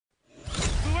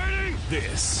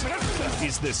This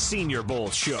is the Senior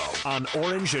Bowl show on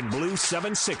Orange and Blue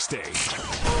 760.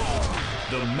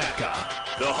 The Mecca,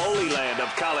 the holy land of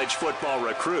college football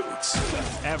recruits.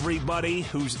 Everybody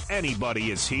who's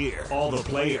anybody is here. All the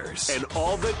players and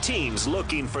all the teams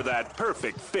looking for that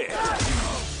perfect fit.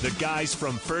 The guys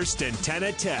from First and 10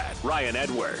 at 10. Ryan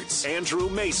Edwards, Andrew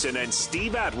Mason, and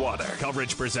Steve Atwater.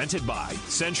 Coverage presented by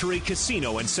Century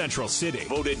Casino in Central City.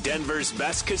 Voted Denver's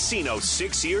best casino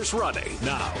 6 years running.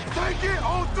 Now, take it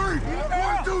on 3.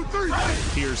 1, 2, 3.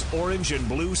 Here's Orange and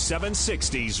Blue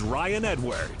 760's Ryan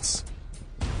Edwards.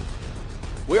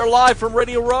 We are live from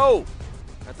Radio Row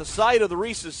at the site of the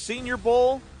Reese's Senior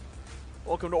Bowl.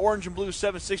 Welcome to Orange and Blue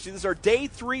 760. This is our Day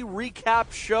 3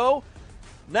 recap show.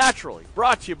 Naturally,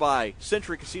 brought to you by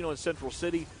Century Casino in Central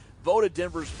City. Voted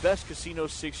Denver's best casino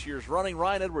 6 years running.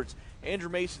 Ryan Edwards, Andrew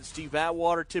Mason, Steve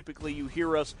Atwater. Typically, you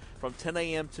hear us from 10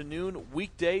 a.m. to noon,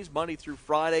 weekdays, Monday through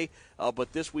Friday.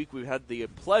 But this week, we've had the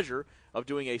pleasure of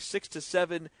doing a 6 to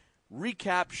 7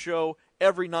 recap show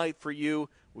every night for you.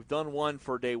 We've done one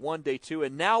for day 1, day 2,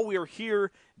 and now we are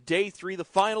here, day 3, the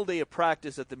final day of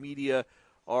practice that the media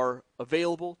are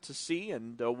available to see,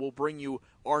 and we'll bring you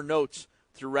our notes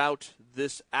throughout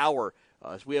this hour.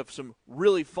 As we have some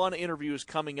really fun interviews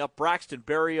coming up. Braxton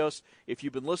Berrios, if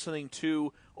you've been listening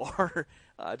to our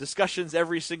discussions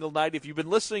every single night, if you've been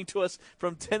listening to us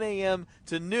from 10 a.m.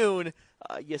 to noon,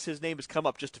 yes, his name has come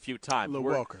up just a few times.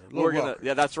 Welker.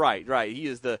 Yeah, that's right. He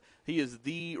is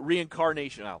the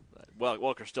reincarnation. Well,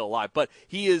 Welker's still alive, but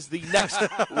he is the next.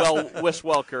 Wes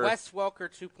Welker. Wes Welker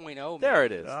 2.0. Man. There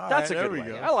it is. That's a good way.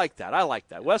 Go. I like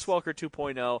that. Wes Welker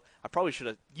 2.0. I probably should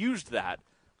have used that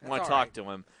when I talked to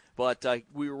him. But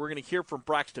we're going to hear from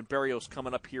Braxton Berrios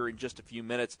coming up here in just a few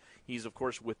minutes. He's, of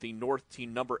course, with the North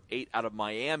team, number 8 out of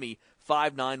Miami,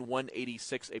 5'9",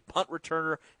 186, a punt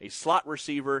returner, a slot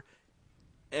receiver.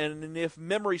 And if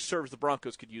memory serves, the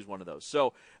Broncos could use one of those.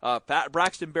 So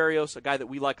Braxton Berrios, a guy that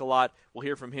we like a lot. We'll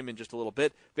hear from him in just a little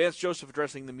bit. Vance Joseph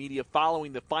addressing the media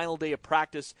following the final day of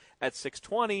practice at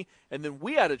 6:20. And then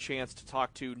we had a chance to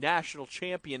talk to national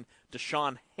champion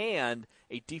Deshaun Hand,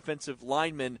 a defensive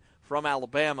lineman from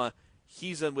Alabama.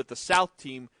 He's in with the South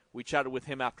team. We chatted with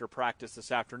him after practice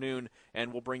this afternoon,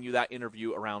 and we'll bring you that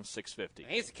interview around 6:50.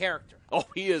 He's a character. Oh,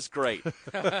 he is great.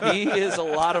 He is a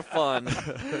lot of fun.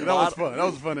 That was fun. That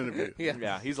was a fun interview.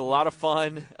 Yeah, he's a lot of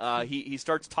fun. He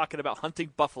starts talking about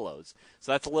hunting buffaloes.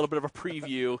 So that's a little bit of a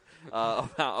preview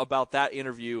about that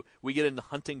interview. We get into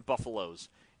hunting buffaloes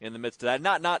in the midst of that.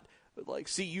 Not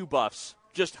like CU buffs,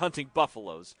 just hunting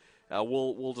buffaloes.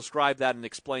 We'll describe that and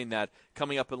explain that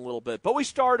coming up in a little bit. But we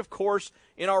start, of course,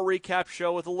 in our recap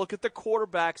show with a look at the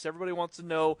quarterbacks. Everybody wants to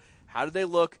know, how did they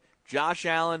look? Josh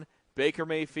Allen, Baker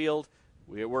Mayfield.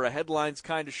 We're a headlines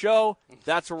kind of show.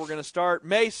 That's where we're going to start.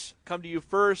 Mace, come to you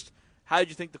first. How did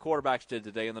you think the quarterbacks did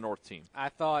today in the North team? I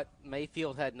thought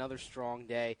Mayfield had another strong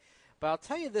day. But I'll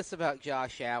tell you this about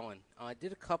Josh Allen.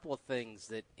 Did a couple of things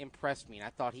that impressed me, and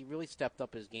I thought he really stepped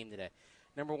up his game today.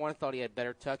 Number one, I thought he had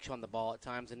better touch on the ball at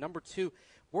times. And number two,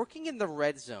 working in the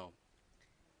red zone,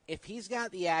 if he's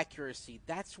got the accuracy,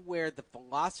 that's where the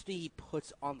velocity he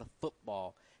puts on the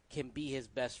football can be his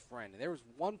best friend. And there was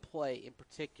one play in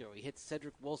particular. He hit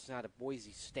Cedric Wilson out of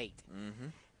Boise State. Mm-hmm.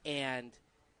 And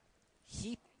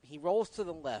he rolls to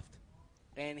the left,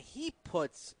 and he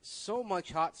puts so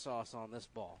much hot sauce on this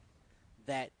ball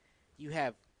that you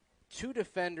have two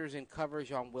defenders in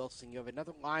coverage on Wilson. You have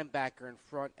another linebacker in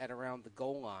front at around the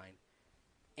goal line.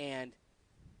 And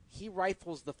he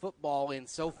rifles the football in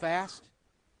so fast,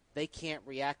 they can't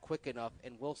react quick enough,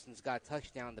 and Wilson's got a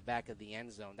touchdown in the back of the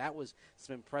end zone. That was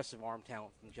some impressive arm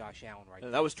talent from Josh Allen right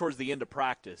there. That was towards the end of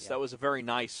practice. Yeah. That was a very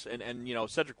nice, and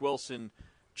Cedric Wilson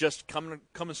just coming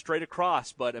straight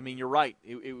across. But, I mean, you're right.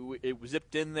 It was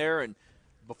zipped in there, and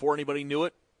before anybody knew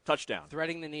it, touchdown.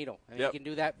 Threading the needle. I mean, He can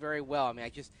do that very well. I mean,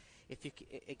 if you,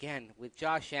 again, with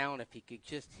Josh Allen, if he could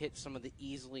just hit some of the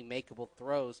easily makeable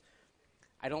throws,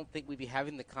 I don't think we'd be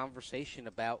having the conversation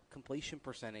about completion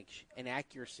percentage and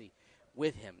accuracy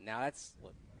with him. Now,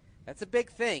 that's a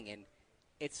big thing, and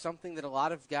it's something that a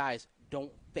lot of guys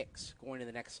don't fix going to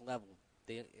the next level.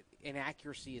 The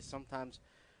inaccuracy is sometimes,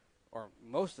 or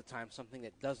most of the time, something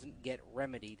that doesn't get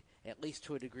remedied, at least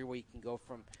to a degree where you can go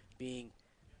from being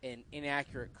an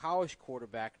inaccurate college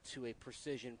quarterback to a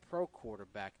precision pro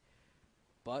quarterback.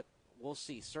 But we'll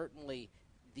see. Certainly,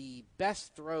 the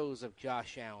best throws of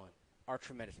Josh Allen are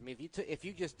tremendous. I mean, if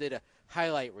you just did a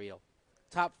highlight reel,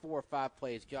 top 4 or 5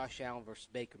 plays, Josh Allen versus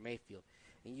Baker Mayfield,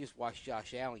 and you just watch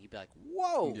Josh Allen, you'd be like,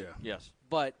 whoa. Yeah. Yes.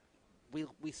 But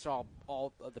we saw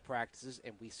all of the practices,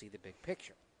 and we see the big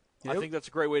picture. I think that's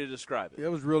a great way to describe it. It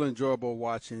was real enjoyable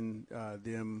watching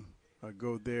them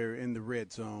go there in the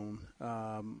red zone.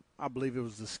 I believe it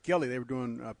was the Skelly. They were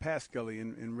doing past Skelly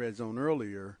in red zone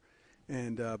earlier,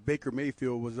 and Baker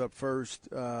Mayfield was up first.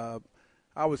 I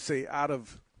would say out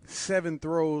of 7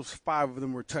 throws, 5 of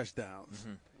them were touchdowns.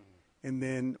 Mm-hmm. And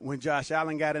then when Josh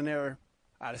Allen got in there,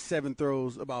 out of 7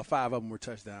 throws, about 5 of them were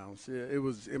touchdowns. It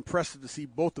was impressive to see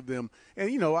both of them.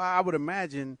 And, I would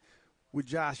imagine with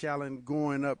Josh Allen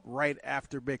going up right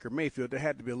after Baker Mayfield, there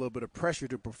had to be a little bit of pressure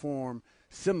to perform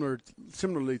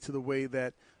similarly to the way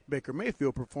that Baker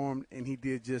Mayfield performed, and he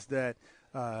did just that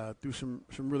through some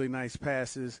really nice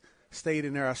passes. Stayed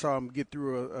in there. I saw him get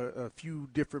through a few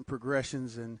different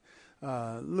progressions and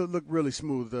looked really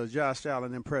smooth. Josh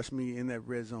Allen impressed me in that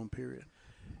red zone period.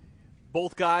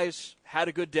 Both guys had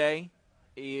a good day.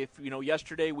 If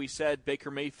yesterday we said Baker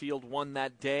Mayfield won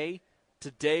that day,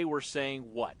 today we're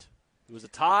saying what? It was a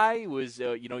tie. It was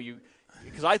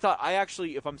because I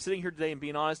actually, if I'm sitting here today and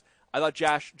being honest, I thought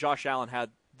Josh Allen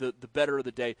had the better of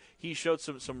the day. He showed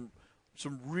some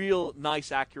real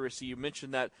nice accuracy. You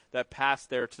mentioned that pass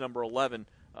there to number 11,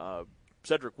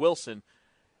 Cedric Wilson,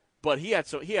 but he had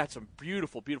some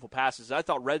beautiful passes. I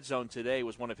thought red zone today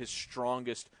was one of his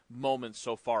strongest moments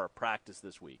so far at practice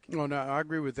this week. No, I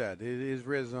agree with that. His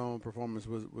red zone performance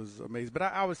was amazing, but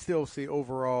I would still say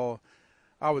overall,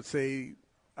 I would say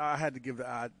I had to give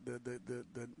the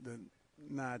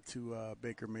nod to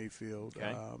Baker Mayfield.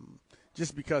 Okay.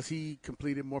 Just because he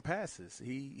completed more passes.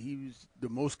 He was the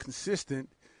most consistent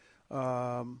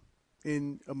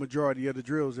in a majority of the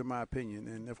drills, in my opinion.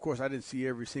 And, of course, I didn't see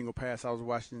every single pass. I was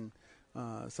watching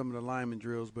some of the lineman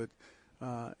drills. But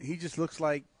he just looks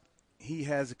like he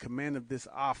has a command of this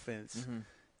offense.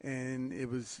 Mm-hmm. And it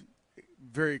was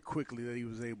very quickly that he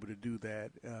was able to do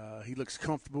that. He looks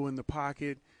comfortable in the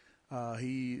pocket.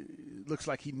 He looks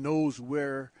like he knows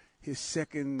where his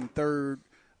second, third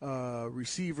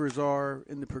receivers are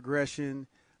in the progression.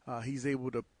 He's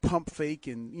able to pump fake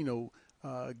and,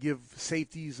 give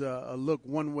safeties a look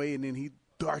one way and then he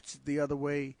darts the other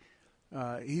way.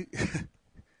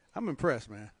 I'm impressed,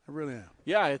 man. I really am.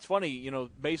 Yeah, it's funny.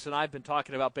 Mason and I have been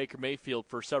talking about Baker Mayfield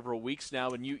for several weeks now,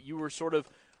 and you were sort of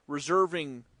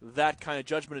reserving that kind of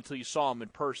judgment until you saw him in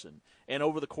person. And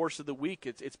over the course of the week,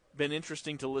 it's been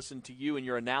interesting to listen to you and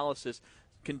your analysis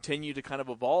continue to kind of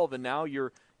evolve, and now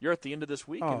you're at the end of this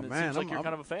week, and it seems like you're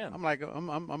kind of a fan.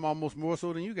 I'm almost more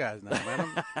so than you guys now,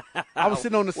 man. I was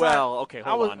sitting on the side. Well, okay,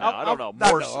 hold on now. I don't know.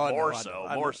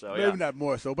 More so. Maybe not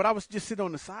more so, but I was just sitting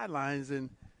on the sidelines and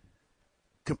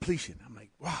completion. I'm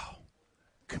like, wow.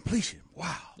 Completion.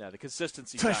 Wow. Yeah, the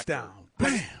consistency touchdown.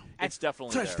 Factor. Bam. It's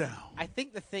definitely touchdown. There. I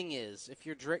think the thing is, if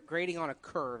you're grading on a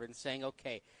curve and saying,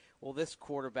 okay, well, this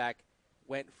quarterback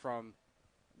went from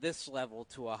this level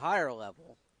to a higher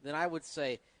level, then I would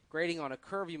say grading on a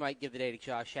curve, you might give the day to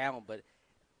Josh Allen. But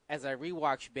as I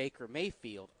rewatched Baker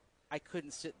Mayfield, I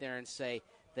couldn't sit there and say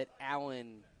that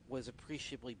Allen was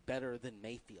appreciably better than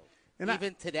Mayfield.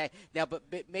 Even today. Now, but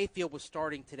Mayfield was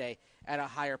starting today at a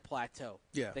higher plateau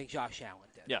than Josh Allen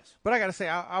did. Yes. But I got to say,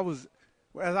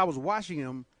 as I was watching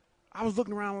him, I was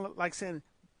looking around like saying,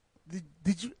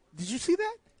 did you see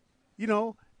that?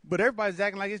 But everybody's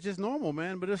acting like it's just normal,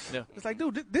 man. But it's like,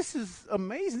 dude, this is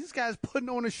amazing. This guy's putting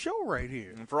on a show right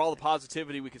here. And for all the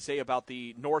positivity we could say about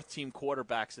the North team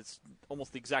quarterbacks, it's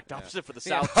almost the exact opposite for the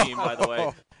South team, by the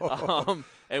way.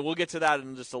 And we'll get to that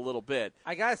in just a little bit.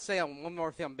 I got to say one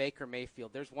more thing on Baker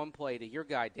Mayfield. There's one play to your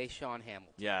guy, Deshaun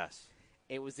Hamilton. Yes.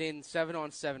 It was in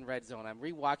 7-on-7 red zone. I'm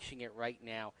rewatching it right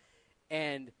now.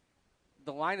 And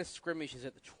the line of scrimmage is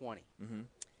at the 20. Mm-hmm.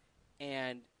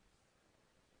 And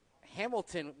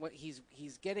Hamilton,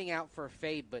 he's getting out for a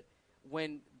fade, but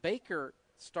when Baker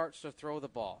starts to throw the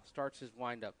ball, starts his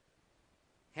windup,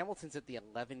 Hamilton's at the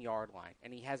 11-yard line,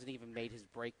 and he hasn't even made his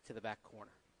break to the back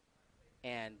corner.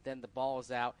 And then the ball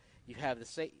is out. You have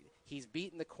he's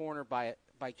beaten the corner by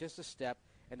just a step,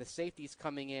 and the safety's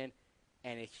coming in,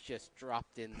 and it's just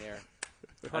dropped in there.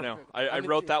 I know. I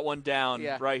wrote that one down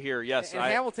right here. Yes. And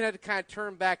Hamilton had to kind of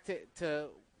turn back to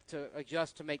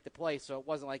adjust to make the play, so it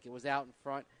wasn't like it was out in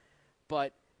front.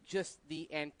 But just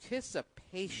the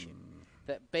anticipation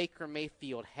that Baker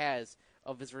Mayfield has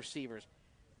of his receivers,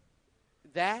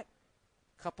 that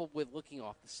coupled with looking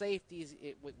off the safeties,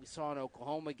 what we saw in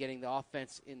Oklahoma, getting the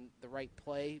offense in the right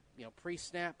play,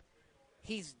 pre-snap,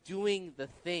 he's doing the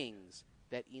things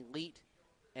that elite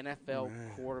NFL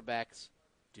quarterbacks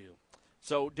do.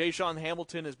 So Deshaun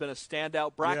Hamilton has been a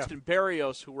standout. Braxton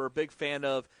Berrios, who we're a big fan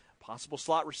of, possible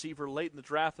slot receiver late in the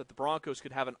draft that the Broncos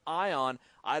could have an eye on.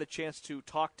 I had a chance to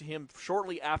talk to him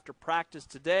shortly after practice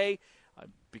today. I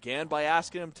began by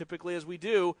asking him, typically as we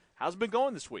do, how's it been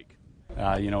going this week?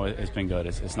 It's been good.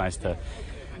 It's nice to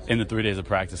in the 3 days of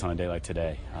practice on a day like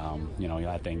today.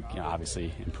 I think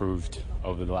obviously improved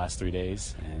over the last 3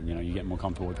 days, and you get more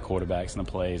comfortable with the quarterbacks and the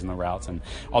plays and the routes and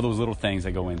all those little things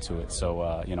that go into it. So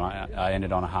I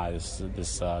ended on a high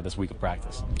this week of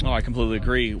practice. Oh, I completely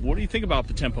agree. What do you think about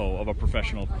the tempo of a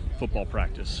professional football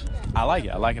practice? I like it.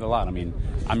 I like it a lot. I mean,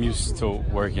 I'm used to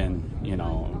working,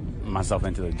 myself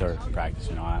into the dirt in practice.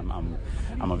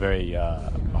 I'm a very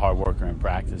hard worker in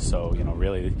practice, so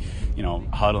really,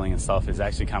 huddling and stuff is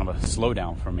actually kind of a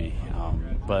slowdown for me.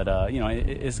 But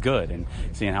it's good, and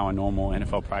seeing how a normal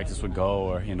NFL practice would go,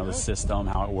 or the system,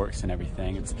 how it works, and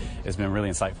everything, it's been really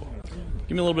insightful.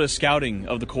 Give me a little bit of scouting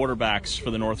of the quarterbacks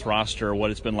for the North roster,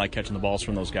 what it's been like catching the balls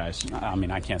from those guys. I mean,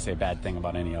 I can't say a bad thing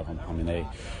about any of them. I mean,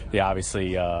 they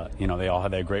obviously, they all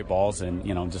had their great balls, and,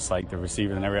 just like the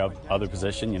receiver in every other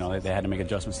position, they had to make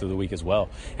adjustments through the week as well.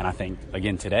 And I think,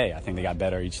 again, today, I think they got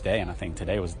better each day, and I think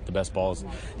today was the best balls,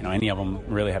 any of them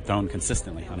really have thrown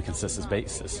consistently on a consistent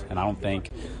basis. And I don't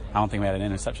think we had an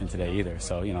interception today either.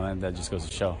 So, that just goes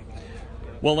to show.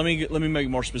 Well, let me make it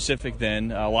more specific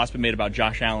then. A lot's been made about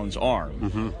Josh Allen's arm.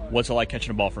 Mm-hmm. What's it like catching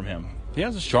a ball from him? He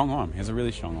has a strong arm. He has a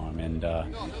really strong arm, and a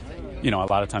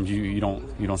lot of times you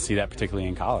don't see that, particularly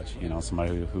in college.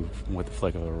 Somebody who with the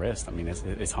flick of a wrist, I mean,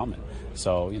 it's humming.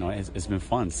 So it's been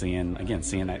fun seeing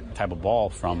that type of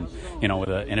ball from with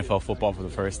an NFL football for the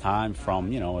first time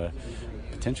from a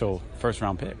potential first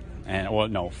round pick.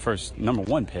 First number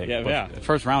one pick,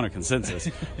 first round of consensus,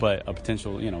 but a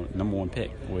potential, number one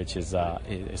pick, which is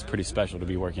pretty special to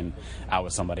be working out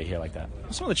with somebody here like that.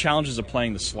 What's some of the challenges of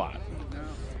playing the slot?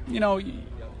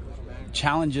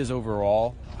 Challenges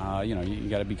overall. You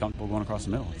got to be comfortable going across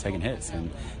the middle, taking hits, and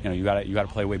you got to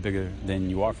play way bigger than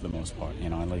you are for the most part.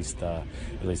 At least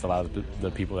a lot of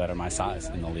the people that are my size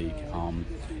in the league.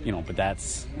 But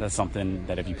that's something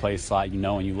that if you play slot,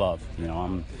 and you love.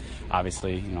 I'm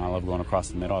obviously, I love going across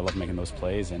the middle. I love making those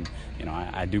plays, and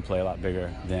I do play a lot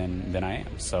bigger than I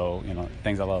am. So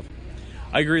things I love.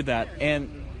 I agree with that,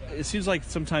 and it seems like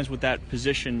sometimes with that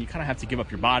position, you kind of have to give up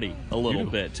your body a little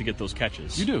bit to get those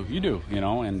catches. You do,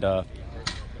 and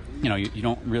you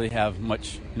don't really have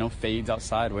much, fades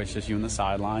outside where it's just you on the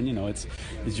sideline. It's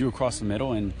you across the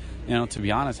middle, and to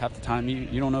be honest, half the time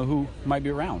you don't know who might be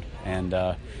around, and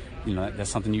that's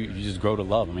something you just grow to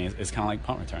love. I mean, it's kind of like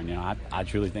punt return. I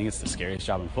truly think it's the scariest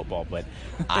job in football, but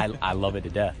I love it to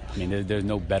death. I mean, there's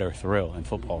no better thrill in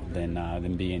football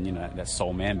than being that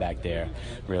sole man back there.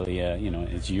 Really,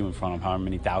 it's you in front of however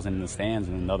many thousand in the stands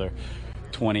and another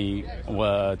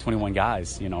 21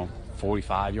 guys.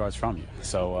 45 yards from you.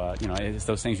 So, it's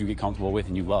those things you get comfortable with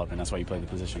and you love, and that's why you play the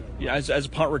position. Yeah, as a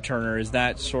punt returner, is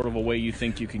that sort of a way you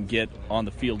think you can get on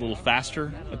the field a little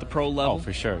faster at the pro level? Oh,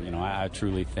 for sure. I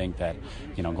truly think that,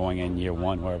 going in year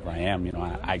one, wherever I am,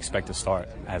 I expect to start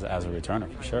as a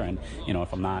returner for sure. And,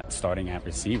 if I'm not starting at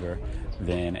receiver,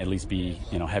 then at least be,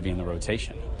 heavy in the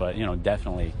rotation. But,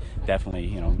 definitely,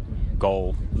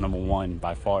 goal number one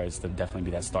by far is to definitely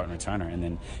be that starting returner, and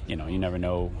then you never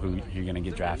know who you're going to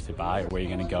get drafted by or where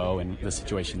you're going to go and the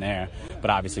situation there,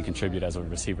 but obviously contribute as a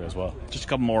receiver as well. Just a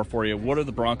couple more for you. What are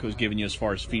the Broncos giving you as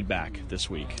far as feedback this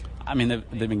week? I mean,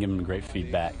 they've been giving me great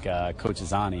feedback. Coach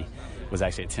Azani was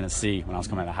actually at Tennessee when I was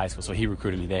coming out of high school, so he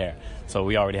recruited me there. So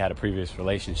we already had a previous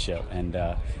relationship, and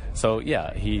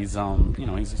he's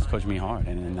he's coaching me hard,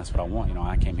 and that's what I want.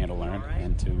 I came here to learn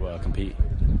and to compete.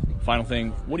 Final thing,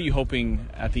 what are you hoping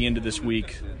at the end of this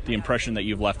week, the impression that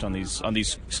you've left on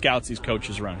these scouts, these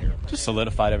coaches around here? Just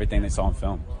solidified everything they saw on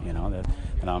film,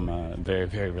 that I'm a very,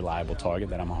 very reliable target,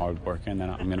 that I'm a hard worker, and that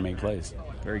I'm going to make plays.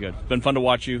 Very good. Been fun to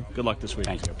watch you. Good luck this week.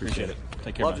 Thank you. Appreciate it.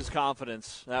 Take care. Love his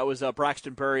confidence. That was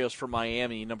Braxton Berrios from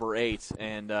Miami, number 8.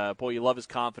 And, you love his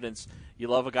confidence. You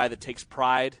love a guy that takes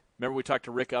pride. Remember we talked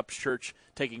to Rick Upchurch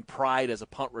taking pride as a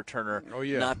punt returner. Oh,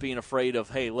 yeah. Not being afraid of,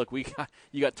 hey, look,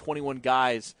 you got 21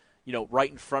 guys,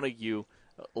 right in front of you.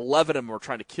 11 of them are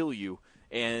trying to kill you.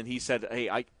 And he said, hey,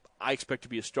 I expect to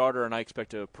be a starter, and I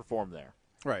expect to perform there.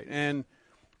 Right. And,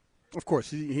 of course,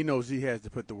 he knows he has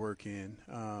to put the work in.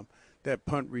 That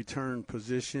punt return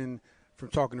position, from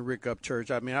talking to Rick Upchurch,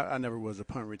 I mean, I never was a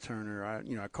punt returner.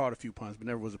 I caught a few punts, but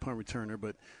never was a punt returner.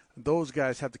 But those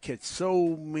guys have to catch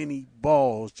so many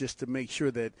balls just to make sure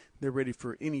that they're ready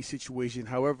for any situation.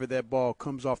 However that ball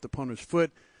comes off the punter's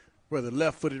foot, whether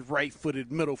left-footed,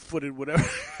 right-footed, middle-footed, whatever.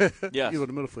 Yes. You know what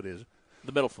the middle foot is?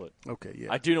 The middle foot. Okay, yeah.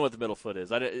 I do know what the middle foot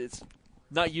is. It's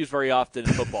not used very often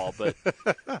in football, but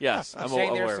yes, I'm aware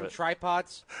of it. Saying there's some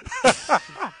tripods?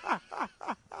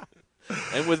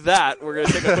 And with that, we're going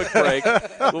to take a quick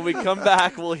break. When we come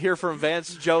back, we'll hear from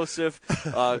Vance Joseph,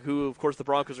 who, of course, the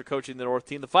Broncos are coaching the North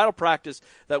team. The final practice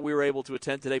that we were able to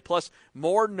attend today, plus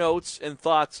more notes and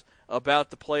thoughts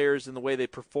about the players and the way they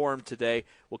performed today.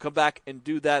 We'll come back and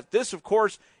do that. This, of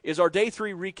course, is our Day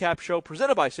 3 recap show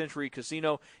presented by Century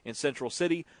Casino in Central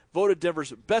City, voted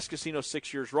Denver's best casino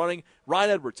 6 years running.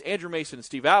 Ryan Edwards, Andrew Mason, and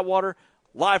Steve Atwater,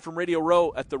 live from Radio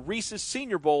Row at the Reese's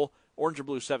Senior Bowl, Orange and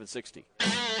Blue 760.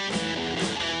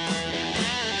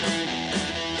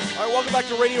 All right, welcome back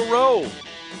to Radio Row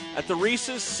at the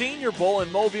Reese's Senior Bowl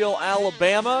in Mobile,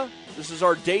 Alabama. This is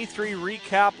our Day 3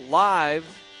 recap live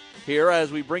here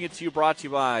as we bring it to you, brought to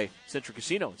you by Central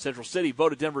Casino in Central City,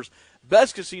 voted Denver's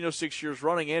best casino 6 years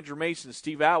running. Andrew Mason,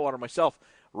 Steve Atwater, myself,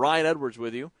 Ryan Edwards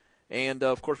with you. And,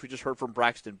 of course, we just heard from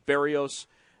Braxton Berrios.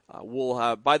 We'll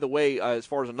have, by the way, as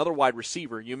far as another wide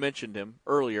receiver, you mentioned him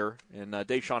earlier, and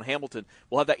Deshaun Hamilton.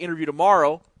 We'll have that interview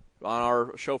tomorrow on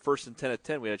our show First and 10 at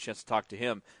 10. We had a chance to talk to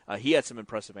him. He had some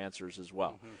impressive answers as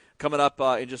well. Mm-hmm. Coming up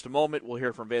in just a moment, we'll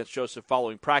hear from Vance Joseph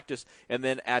following practice. And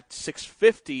then at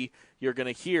 6:50, you're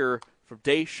going to hear from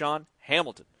Deshaun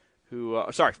Hamilton.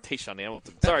 Deshaun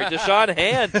Hamilton. Deshaun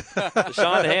Hand.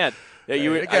 Deshaun Hand.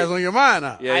 Yeah, that guy's on your mind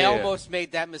now. I almost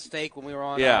made that mistake when we were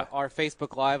on our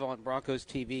Facebook Live on Broncos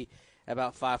TV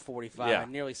about 5:45. I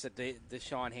nearly said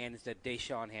Deshaun Hand instead of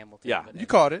Deshaun Hamilton. Yeah, you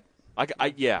caught it.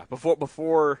 Before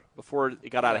it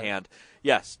got out of hand.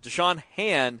 Yes, Deshaun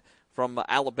Hand from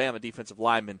Alabama, defensive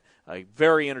lineman. A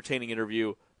very entertaining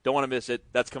interview. Don't want to miss it.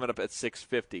 That's coming up at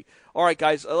 6:50. All right,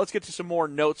 guys, let's get to some more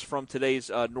notes from today's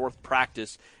North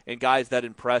practice and guys that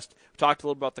impressed. We talked a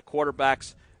little about the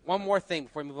quarterbacks. One more thing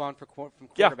before we move on from quarterbacks.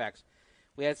 Yeah.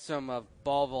 We had some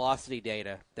ball velocity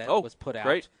data that was put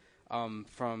out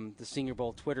from the Senior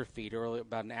Bowl Twitter feed earlier,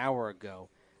 about an hour ago.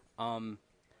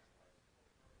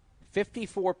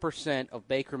 54% of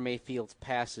Baker Mayfield's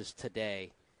passes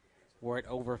today were at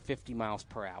over 50 miles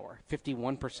per hour.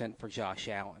 51% for Josh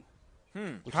Allen.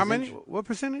 How many? What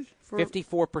percentage?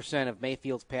 54% of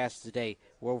Mayfield's passes today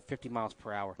were over 50 miles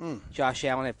per hour. Josh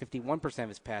Allen had 51% of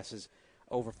his passes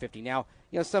over 50. Now,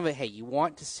 some of it, you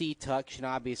want to see touch, and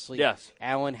obviously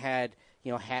Allen had,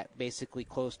 basically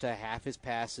close to half his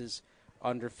passes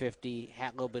under 50,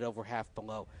 a little bit over half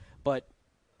below. But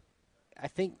I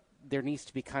think there needs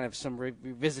to be kind of some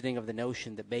revisiting of the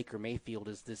notion that Baker Mayfield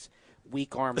is this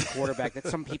weak-armed quarterback that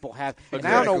some people have. And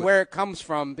I don't know where it comes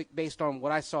from based on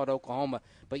what I saw at Oklahoma,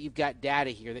 but you've got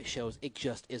data here that shows it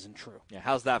just isn't true. Yeah,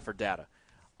 how's that for data?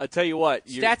 I tell you what.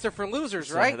 Stats are for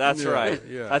losers, right? That's right.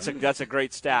 Yeah. That's a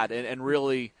great stat. And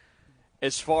really,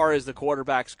 as far as the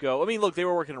quarterbacks go, I mean, look, they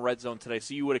were working in red zone today,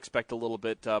 so you would expect a little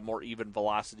bit more even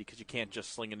velocity because you can't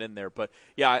just sling it in there. But,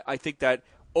 yeah, I think that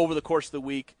over the course of the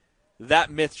week, that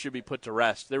myth should be put to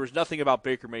rest. There was nothing about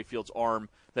Baker Mayfield's arm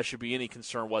that should be any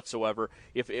concern whatsoever.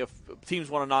 If teams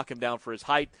want to knock him down for his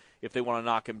height, if they want to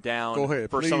knock him down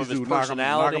for some of his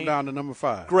personality, knock him down to number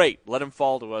 5. Great, let him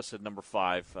fall to us at number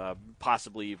 5,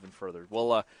 possibly even further.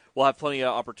 We'll have plenty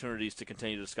of opportunities to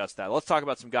continue to discuss that. Let's talk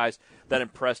about some guys that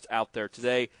impressed out there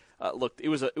today. Look, it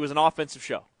was an offensive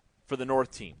show for the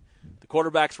North team. The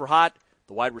quarterbacks were hot,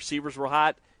 the wide receivers were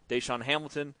hot. Deshaun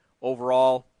Hamilton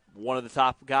overall, one of the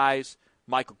top guys.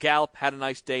 Michael Gallup had a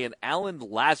nice day, and Alan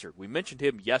Lazard, we mentioned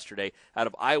him yesterday, out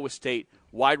of Iowa State,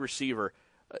 wide receiver.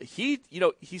 He's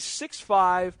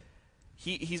 6'5".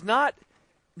 He's not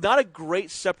a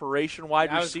great separation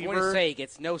wide receiver. I was going to say he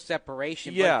gets no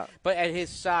separation. But at his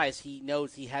size, he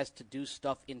knows he has to do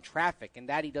stuff in traffic, and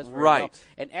that he does very well.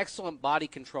 And excellent body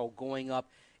control going up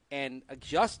and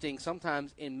adjusting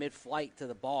sometimes in mid-flight to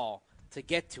the ball to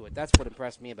get to it. That's what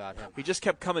impressed me about him. He just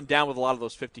kept coming down with a lot of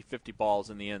those 50-50 balls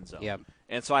in the end zone. Yep.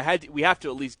 And so we have to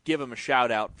at least give him a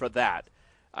shout-out for that.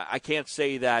 I can't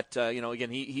say that, again,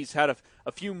 he's had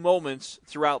a few moments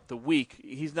throughout the week.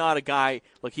 He's not a guy,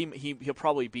 like he'll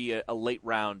probably be a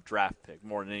late-round draft pick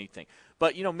more than anything.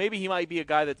 But, maybe he might be a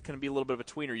guy that's going to be a little bit of a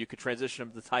tweener. You could transition him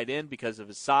to the tight end because of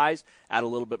his size, add a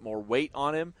little bit more weight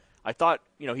on him. I thought,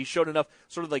 he showed enough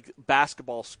sort of like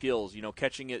basketball skills,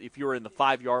 catching it if you were in the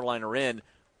 5-yard line or in.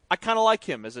 I kind of like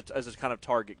him as a kind of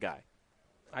target guy.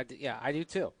 I do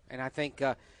too. And I think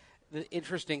the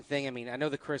interesting thing, I know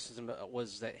the criticism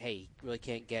was that, hey, you really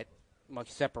can't get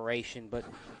much separation, but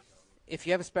if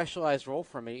you have a specialized role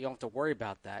for him, you don't have to worry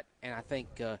about that. And I think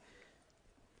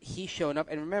he's showing up.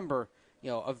 And remember,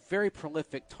 a very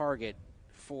prolific target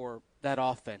for that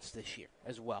offense this year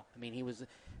as well.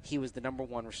 He was the number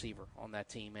 1 receiver on that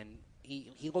team, and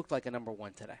he looked like a number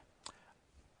 1 today.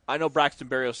 I know Braxton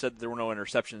Berrios said that there were no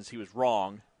interceptions. He was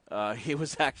wrong. He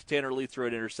was actually Tanner Lee threw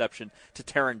an interception to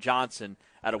Taron Johnson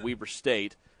out of Weber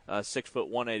State, 6 foot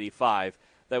 185.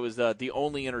 That was the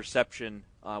only interception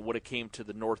when it came to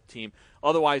the North team.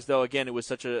 Otherwise, though, again, it was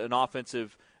such an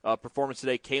offensive performance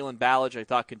today. Kalen Ballage, I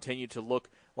thought, continued to look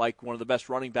like one of the best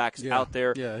running backs out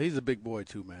there. Yeah, he's a big boy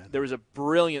too, man. There was a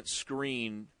brilliant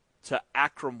screen to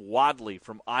Akram Wadley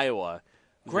from Iowa.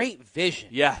 Great vision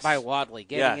by Wadley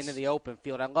getting into the open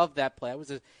field. I love that play. It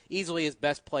was easily his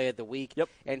best play of the week. Yep.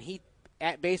 And he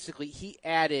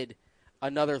added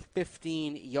another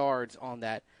 15 yards on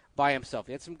that by himself.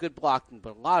 He had some good blocking,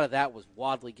 but a lot of that was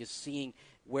Wadley just seeing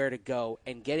where to go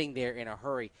and getting there in a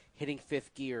hurry, hitting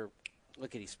fifth gear.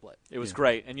 Look at he split. It was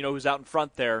great. And you know who's out in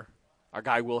front there? Our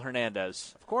guy Will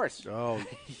Hernandez. Of course. Oh,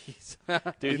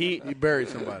 dude, he buried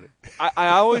somebody. I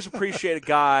always appreciate a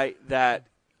guy that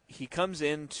he comes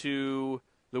into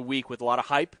the week with a lot of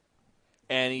hype,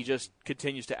 and he just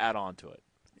continues to add on to it.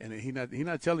 And he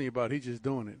not telling you about it. He's just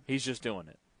doing it. He's just doing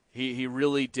it. He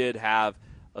really did have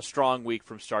a strong week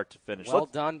from start to finish. Well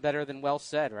done, better than well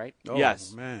said, right? Oh,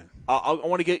 yes. Man. I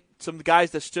want to get some of the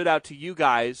guys that stood out to you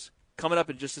guys coming up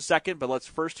in just a second, but let's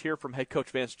first hear from head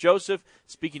coach Vance Joseph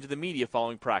speaking to the media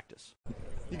following practice.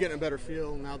 You getting a better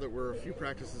feel now that we're a few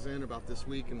practices in about this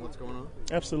week and what's going on?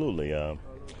 Absolutely.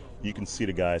 You can see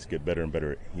the guys get better and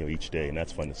better, each day, and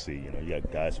that's fun to see. You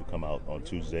got guys who come out on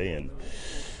Tuesday, and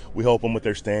we help them with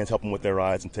their stance, help them with their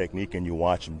eyes and technique, and you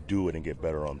watch them do it and get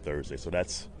better on Thursday. So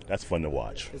that's fun to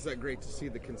watch. Is that great to see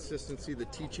the consistency, the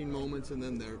teaching moments, and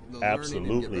then the absolutely,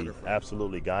 learning and get better from it?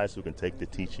 Absolutely. Guys who can take the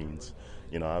teachings,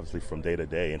 obviously from day to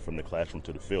day and from the classroom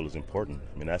to the field is important.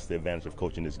 I mean, that's the advantage of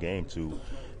coaching this game, to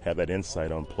have that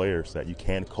insight on players that you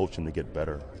can coach them to get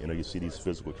better. You see these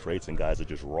physical traits and guys are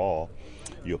just raw.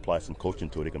 You apply some coaching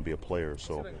to it, it can be a player.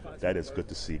 So that is good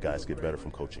to see guys get better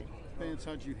from coaching. Vance,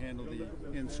 how did you handle the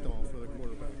install for the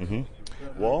quarterback?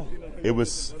 Mm-hmm. Well, it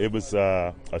was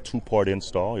a two-part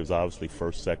install. It was obviously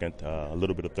first, second, a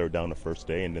little bit of third down the first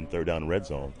day, and then third down red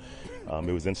zone.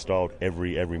 It was installed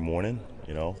every morning,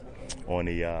 on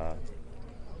the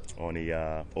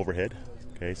overhead.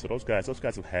 Okay, so those guys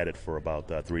have had it for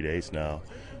about 3 days now,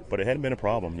 but it hadn't been a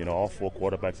problem. All four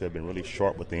quarterbacks have been really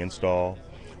sharp with the install.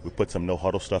 We put some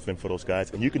no-huddle stuff in for those guys,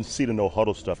 and you can see the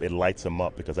no-huddle stuff. It lights them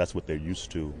up because that's what they're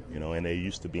used to, and they're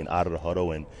used to being out of the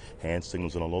huddle and hand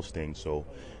signals and all those things. So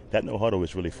that no-huddle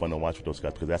is really fun to watch with those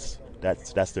guys because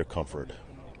that's their comfort.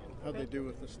 How'd they do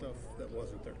with the stuff that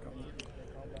wasn't their comfort?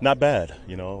 Not bad.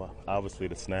 Obviously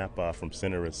the snap from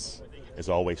center is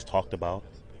always talked about.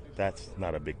 That's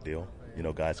not a big deal.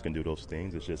 Guys can do those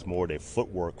things. It's just more their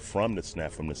footwork from the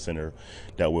snap from the center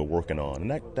that we're working on,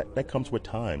 and that comes with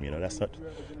time.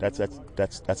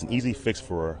 That's an easy fix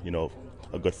for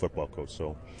a good football coach.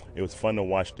 So it was fun to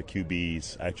watch the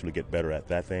QBs actually get better at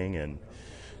that thing, and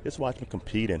just watch them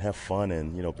compete and have fun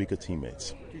and be good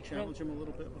teammates. Do you challenge them a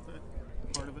little bit with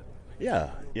that part of it?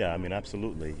 Yeah. I mean,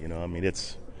 absolutely.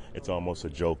 It's almost a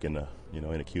joke in the in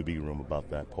a QB room about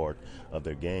that part of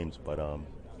their games, but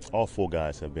all four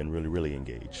guys have been really, really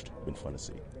engaged. Been fun to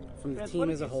see. From the team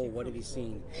as a whole, what have you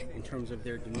seen in terms of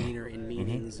their demeanor in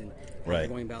meetings and how they're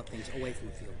going about things away from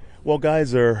the field? Well,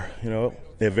 guys are,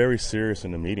 they're very serious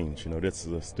in the meetings.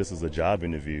 This is a job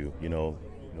interview.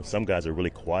 Some guys are really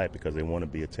quiet because they want to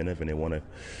be attentive and they want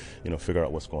to, figure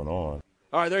out what's going on.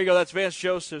 All right, there you go. That's Vance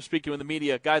Joseph speaking with the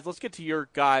media. Guys, let's get to your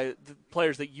the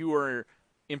players that you were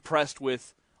impressed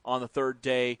with on the third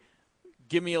day.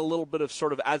 Give me a little bit of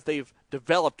sort of as they've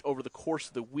developed over the course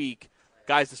of the week,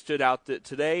 guys that stood out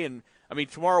today. And,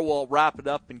 tomorrow we'll wrap it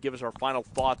up and give us our final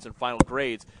thoughts and final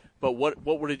grades. But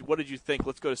what did you think?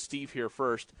 Let's go to Steve here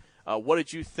first. What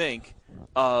did you think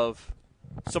of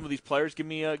some of these players? Give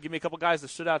me a couple guys that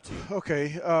stood out to you.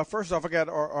 Okay. First off, I got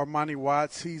Armani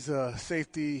Watts. He's a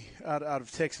safety out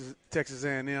of Texas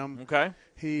A&M. Okay.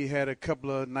 He had a couple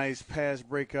of nice pass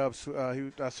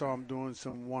breakups. I saw him doing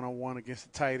some one-on-one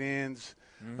against the tight ends,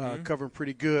 covering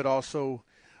pretty good. Also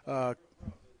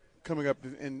coming up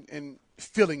and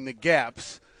filling the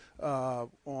gaps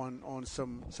on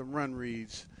some run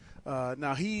reads.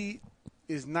 Now, he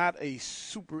is not a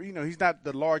super – he's not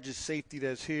the largest safety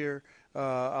that's here.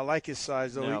 I like his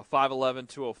size, though. No, 5'11",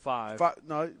 205.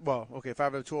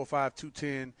 5'11", 205,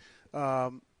 210.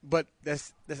 But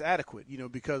that's adequate,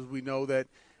 because we know that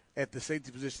at the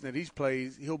safety position that he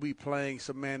plays, he'll be playing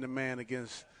some man-to-man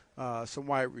against some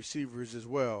wide receivers as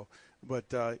well.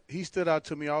 But he stood out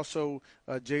to me. Also,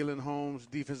 Jalen Holmes,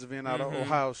 defensive end out of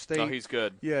Ohio State. Oh, he's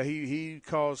good. Yeah, he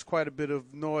caused quite a bit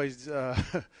of noise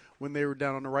when they were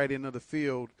down on the right end of the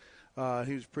field.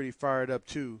 He was pretty fired up,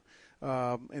 too.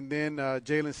 And then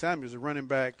Jalen Samuels, a running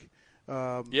back.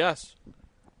 Yes.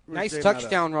 Nice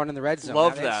touchdown run in the red zone.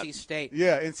 Love that. NC State.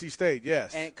 Yeah, NC State,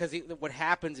 yes. And because what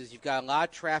happens is you've got a lot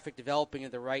of traffic developing to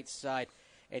the right side,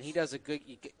 and he does a good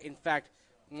 – in fact,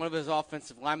 one of his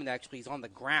offensive linemen actually is on the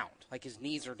ground. Like his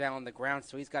knees are down on the ground,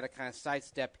 so he's got to kind of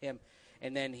sidestep him.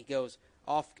 And then he goes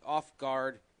off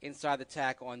guard inside the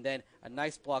tackle, and then a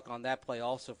nice block on that play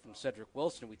also from Cedric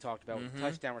Wilson, we talked about with the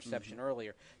touchdown reception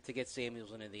earlier to get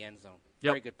Samuels into the end zone.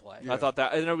 Yep. Very good play. I thought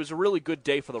that, and it was a really good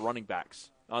day for the running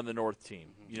backs on the North team.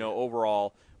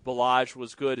 Overall, Balaj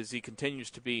was good as he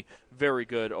continues to be very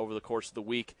good over the course of the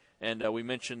week. And we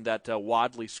mentioned that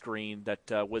Wadley screen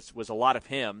that was a lot of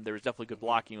him. There was definitely good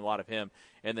blocking, a lot of him.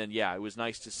 And then, it was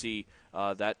nice to see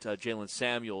that Jalen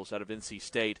Samuels out of NC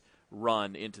State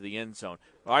run into the end zone.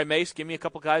 All right, Mace, give me a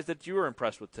couple guys that you were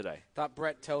impressed with today. Thought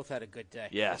Brett Toth had a good day.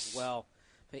 Yes. As well.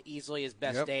 Easily his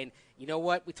best day. And you know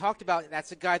what? We talked about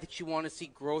that's a guy that you want to see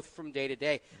growth from day to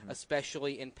day,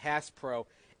 especially in pass pro.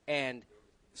 And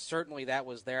certainly that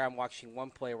was there. I'm watching one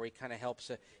play where he kind of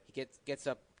helps. He gets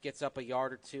up a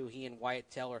yard or two. He and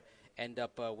Wyatt Teller end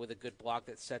up with a good block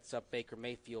that sets up Baker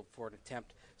Mayfield for an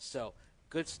attempt. So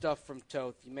good stuff from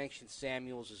Toth. You mentioned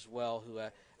Samuels as well, who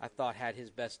I thought had his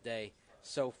best day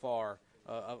so far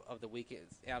of the week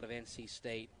out of NC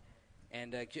State.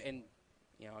 And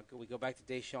we go back to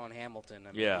Deshaun Hamilton.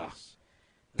 I mean,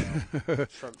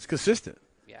 it's consistent.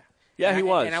 Yeah. Yeah, he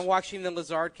was. And I'm watching the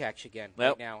Lazard catch again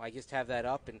right now. I just have that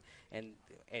up, and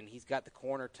he's got the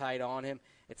corner tight on him.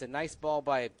 It's a nice ball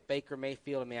by Baker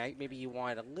Mayfield. I mean, maybe you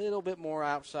want a little bit more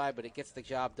outside, but it gets the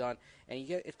job done. And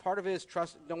it's part of it is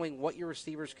trust, knowing what your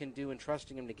receivers can do and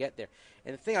trusting him to get there.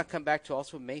 And the thing I come back to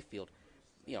also with Mayfield,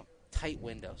 tight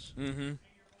windows. Mm-hmm.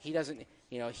 He doesn't,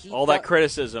 that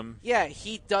criticism. Yeah,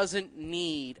 he doesn't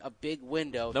need a big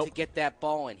window to get that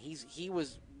ball in. He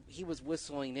was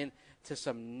whistling in to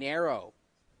some narrow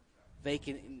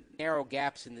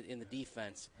gaps in the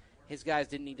defense. His guys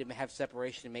didn't need to have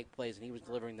separation to make plays, and he was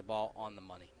delivering the ball on the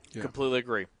money. Yeah. Completely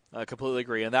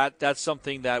agree. And that's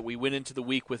something that we went into the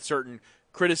week with certain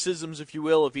criticisms, if you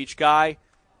will, of each guy.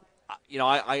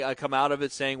 I come out of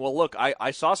it saying, well, look,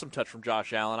 I saw some touch from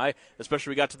Josh Allen.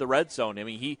 Especially we got to the red zone. I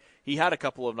mean, he had a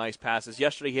couple of nice passes.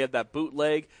 Yesterday he had that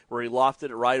bootleg where he lofted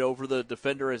it right over the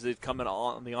defender as they'd come in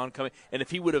on the oncoming. And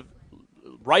if he would have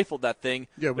rifled that thing,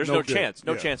 there's no chance.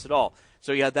 No chance at all.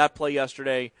 So he had that play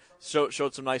yesterday.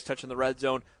 Showed some nice touch in the red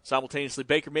zone. Simultaneously,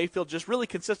 Baker Mayfield just really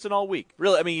consistent all week.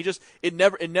 Really, I mean, it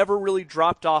never really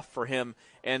dropped off for him.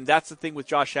 And that's the thing with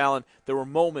Josh Allen. There were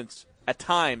moments at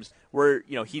times where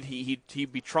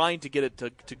he'd be trying to get it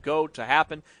to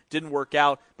happen, didn't work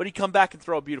out, but he'd come back and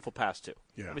throw a beautiful pass too.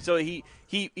 Yeah. I mean, so he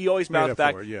always bounced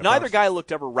back. Neither guy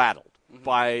looked ever rattled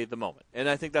by the moment, and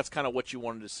I think that's kind of what you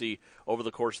wanted to see over the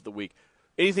course of the week.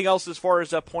 Anything else as far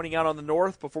as pointing out on the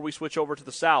North before we switch over to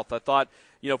the South? I thought,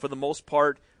 for the most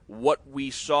part, what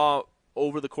we saw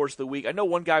over the course of the week. I know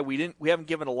one guy we haven't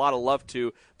given a lot of love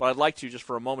to, but I'd like to just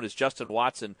for a moment is Justin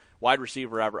Watson, wide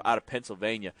receiver out of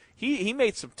Pennsylvania. He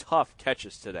made some tough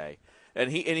catches today, and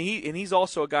he's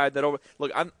also a guy that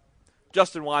I'm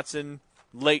Justin Watson,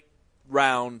 late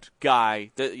round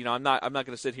guy that I'm not going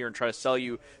to sit here and try to sell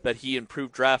you that he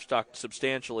improved draft stock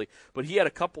substantially, but he had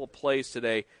a couple of plays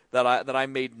today that I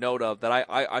made note of that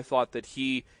I thought that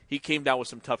he came down with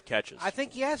some tough catches. I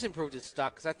think he has improved his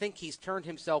stock because I think he's turned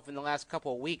himself in the last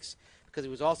couple of weeks because he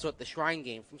was also at the Shrine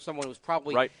game from someone who was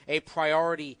probably a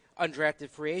priority undrafted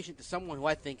free agent to someone who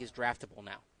I think is draftable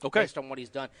now based on what he's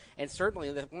done. And certainly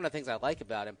one of the things I like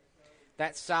about him,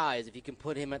 that size, if you can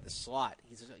put him at the slot,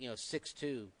 he's 6'2",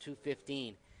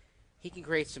 215. He can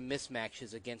create some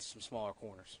mismatches against some smaller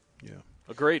corners. Yeah,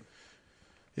 agreed.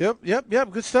 Yep.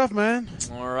 Good stuff, man.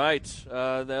 All right.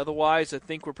 Otherwise, I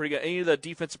think we're pretty good. Any of the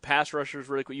defensive pass rushers,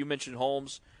 really quick? You mentioned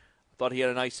Holmes. I thought he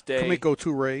had a nice day. Kamiko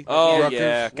Toure. Oh,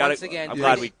 yeah. Once again, I'm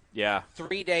glad we.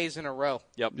 3 days in a row.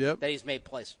 Yep. That he's made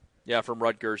plays. Yeah, from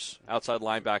Rutgers, outside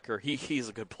linebacker. He's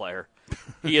a good player.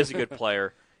 He is a good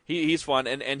player. He's fun,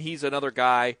 and he's another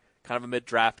guy, kind of a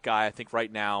mid-draft guy, I think,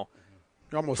 right now.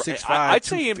 Almost 6'5". I'd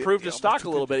say he improved his stock a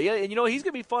little bit. Yeah, and he's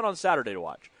going to be fun on Saturday to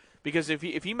watch. Because if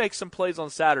he makes some plays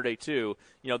on Saturday too,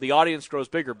 the audience grows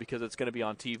bigger because it's going to be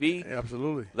on TV.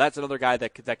 Absolutely, that's another guy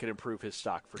that could improve his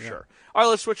stock for sure. All right,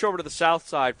 let's switch over to the South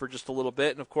Side for just a little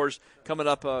bit, and of course, coming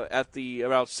up at the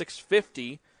around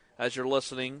 6:50, as you're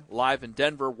listening live in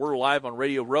Denver, we're live on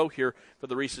Radio Row here for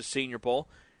the Reese's Senior Bowl.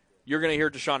 You're going to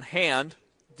hear Deshaun Hand,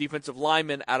 defensive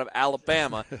lineman out of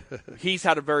Alabama. He's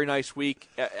had a very nice week,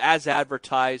 as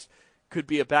advertised. Could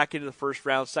be a back into the first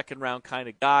round, second round kind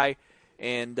of guy.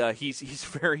 And he's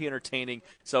very entertaining.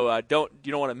 So you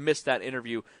don't want to miss that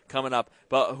interview coming up.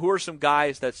 But who are some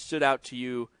guys that stood out to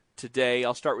you today?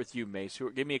 I'll start with you, Mace.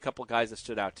 Give me a couple of guys that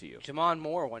stood out to you. Jamon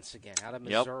Moore once again out of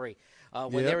Missouri.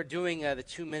 When they were doing the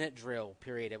 2-minute drill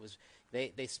period, it was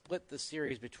They split the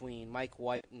series between Mike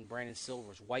White and Brandon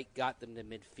Silvers. White got them to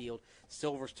midfield.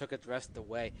 Silvers took it the rest of the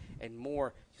way. And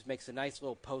Moore just makes a nice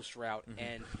little post route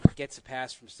and gets a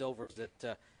pass from Silvers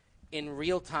that in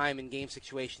real time in game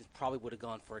situations probably would have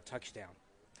gone for a touchdown.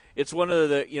 It's one of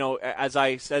the, as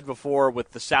I said before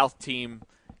with the South team,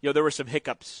 there were some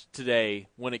hiccups today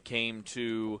when it came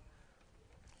to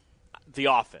the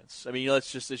offense. I mean,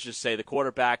 let's just say the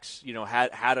quarterbacks,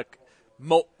 had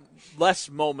less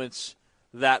moments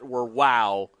that were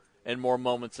wow and more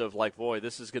moments of like, boy,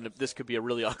 this could be a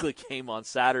really ugly game on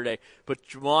Saturday. But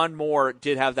Jamon Moore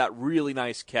did have that really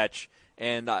nice catch,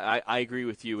 and I agree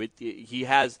with you. He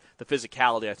has the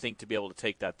physicality, I think, to be able to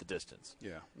take that the distance.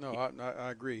 Yeah, no,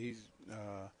 I agree. He's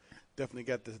definitely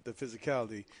got the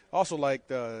physicality. Also, like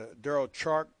Daryl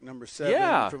Chark, number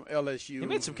 7 from LSU. He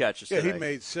made some catches today. Yeah, he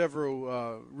made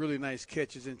several really nice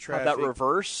catches in traffic. That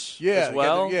reverse as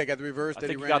well. Got Got the reverse I that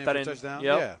think he he ran got in that for a touchdown.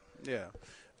 Yep.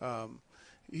 Yeah.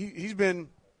 He's been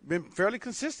fairly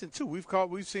consistent too.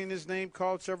 We've seen his name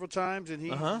called several times, and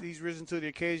he's risen to the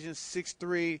occasion.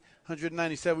 6'3",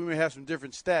 197. We may have some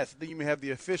different stats. I think you may have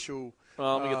the official.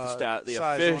 Well, let me get the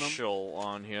official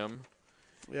on him.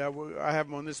 Yeah, I have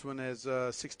him on this one as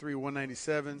 6'3",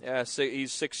 197. Yeah,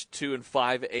 he's 6'2" and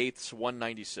 5/8",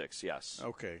 196. Yes.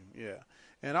 Okay. Yeah.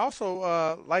 And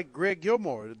also, like Greg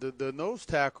Gilmore, the nose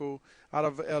tackle out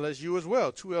of LSU as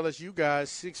well. 2 LSU guys,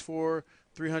 6'4",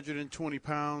 320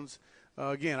 pounds.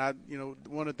 Again,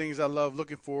 one of the things I love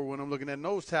looking for when I'm looking at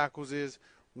nose tackles is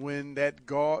when that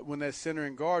center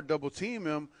and guard double team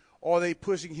him, are they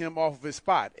pushing him off of his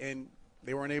spot? And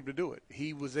they weren't able to do it.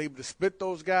 He was able to split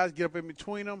those guys, get up in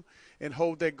between them, and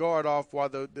hold that guard off while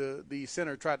the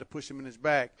center tried to push him in his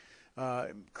back,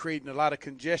 creating a lot of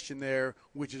congestion there,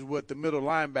 which is what the middle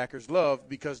linebackers love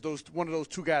because one of those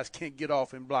 2 guys can't get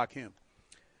off and block him.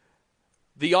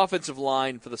 The offensive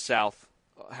line for the South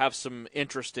have some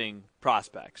interesting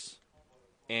prospects.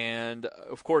 And,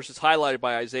 of course, it's highlighted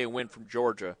by Isaiah Wynn from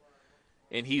Georgia,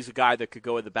 and he's a guy that could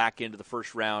go at the back end of the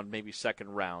first round, maybe second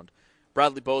round.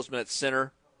 Bradley Bozeman at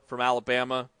center from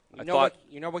Alabama. You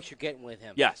know what you're getting with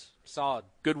him. Yes. Solid.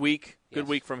 Good week. Good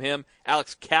week from him.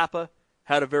 Alex Kappa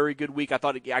had a very good week. I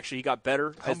thought he got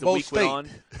better as the week went on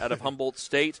out of Humboldt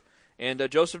State. And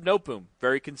Joseph Noteboom,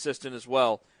 very consistent as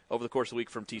well over the course of the week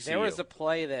from TCU. There was a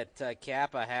play that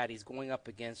Kappa had. He's going up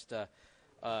against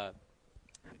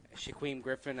Shaquem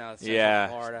Griffin out of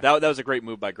Central Florida. That was a great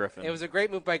move by Griffin. It was a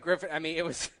great move by Griffin. I mean, it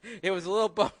was a little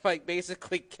bump. Like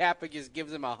basically, Kappa just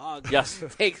gives him a hug. Yes,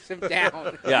 takes him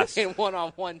down. Yes, in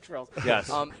one-on-one drills.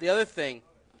 Yes. The other thing,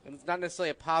 and it's not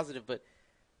necessarily a positive, but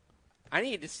I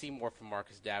needed to see more from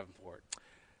Marcus Davenport.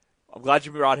 I'm glad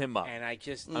you brought him up. And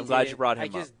I'm glad you brought him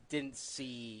up. I just didn't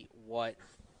see what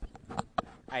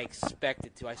I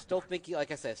expected to. I still think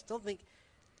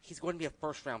he's going to be a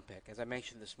first-round pick, as I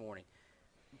mentioned this morning.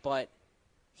 But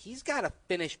he's got to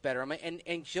finish better. I mean,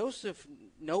 and Joseph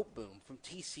Noteboom from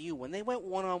TCU, when they went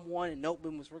one-on-one and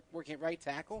Noteboom was working at right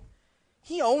tackle,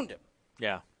 he owned him.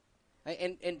 Yeah.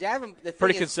 And Davenport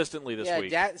pretty consistently this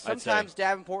week. Sometimes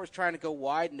Davenport was trying to go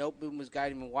wide. Noteboom was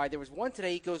guiding him wide. There was one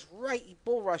today. He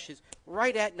bull rushes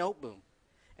right at Noteboom,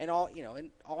 and all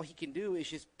he can do is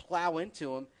just plow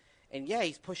into him. And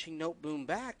he's pushing Noteboom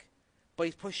back, but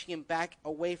he's pushing him back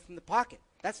away from the pocket.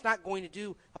 That's not going to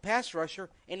do a pass rusher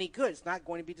any good. It's not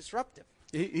going to be disruptive.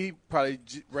 He probably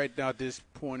right now at this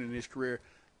point in his career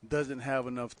doesn't have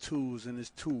enough tools in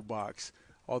his toolbox.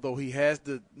 Although he has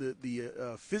the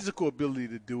physical ability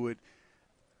to do it,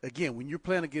 again, when you're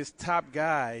playing against top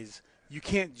guys, you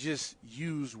can't just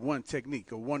use one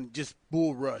technique or one just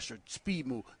bull rush or speed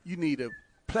move. You need a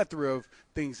plethora of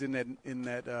things in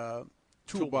that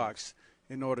toolbox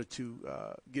in order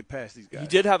to get past these guys. He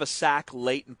did have a sack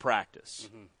late in practice,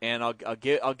 and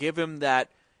I'll give him that.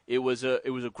 It was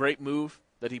a great move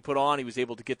that he put on. He was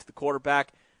able to get to the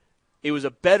quarterback. It was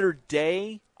a better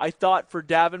day, I thought, for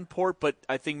Davenport, but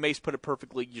I think Mace put it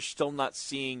perfectly. You're still not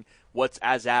seeing what's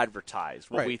as advertised,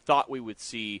 what we thought we would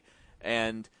see,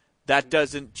 and that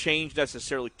doesn't change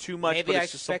necessarily too much. Maybe but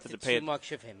it's just something to pay too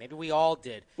much of him. Maybe we all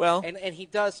did. Well, and he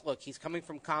does. Look, he's coming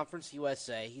from Conference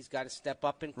USA. He's got to step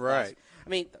up in class. Right. I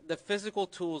mean, the physical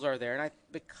tools are there, and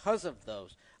because of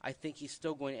those, I think he's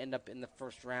still going to end up in the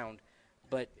first round.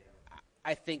 But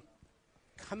I think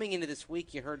coming into this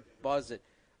week, you heard buzz that,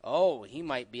 he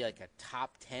might be like a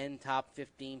top 10, top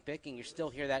 15 pick, and you still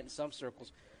hear that in some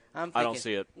circles. I'm thinking, I don't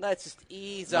see it. Let's just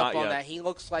ease Not up on yet. that. He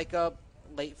looks like a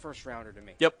late first rounder to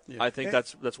me. Yep, yeah. I think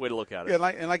that's the way to look at it. Yeah,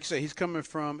 like you say, he's coming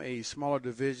from a smaller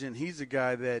division. He's a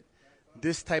guy that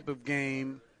this type of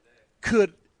game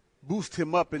could boost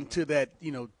him up into that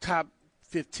top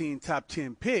 15, top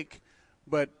 10 pick.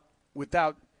 But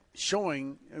without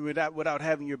showing, without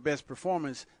having your best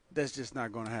performance, that's just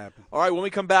not going to happen. All right, when we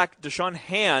come back, Deshaun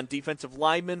Hand, defensive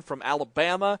lineman from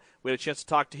Alabama. We had a chance to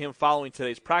talk to him following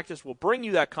today's practice. We'll bring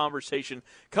you that conversation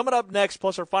coming up next,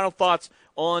 plus our final thoughts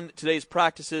on today's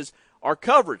practices. Our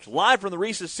coverage live from the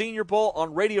Reese's Senior Bowl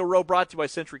on Radio Row, brought to you by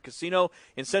Century Casino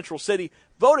in Central City.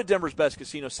 Voted Denver's best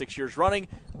casino 6 years running.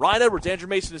 Ryan Edwards, Andrew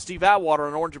Mason, and Steve Atwater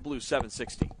on Orange and Blue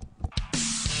 760.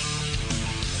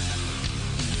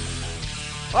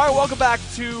 All right, welcome back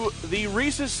to the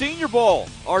Reese's Senior Bowl.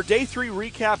 Our Day 3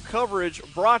 recap coverage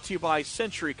brought to you by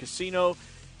Century Casino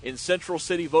in Central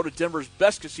City. Voted Denver's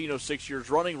best casino 6 years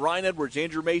running. Ryan Edwards,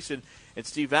 Andrew Mason, and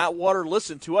Steve Atwater.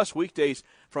 Listen to us weekdays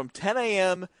from 10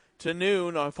 a.m. to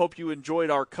noon. I hope you enjoyed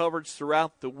our coverage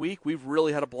throughout the week. We've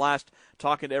really had a blast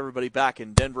talking to everybody back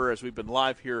in Denver as we've been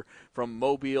live here from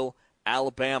Mobile,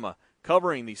 Alabama,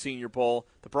 covering the Senior Bowl.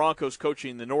 The Broncos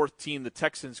coaching the North team, the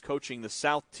Texans coaching the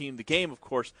South team. The game, of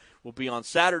course, will be on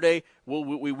Saturday.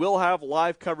 We will have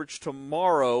live coverage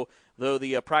tomorrow, though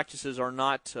the practices are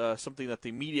not something that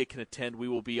the media can attend. We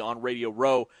will be on Radio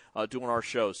Row doing our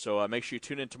shows. So make sure you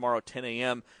tune in tomorrow at 10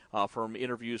 a.m. For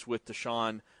interviews with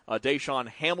DaeSean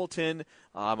Hamilton.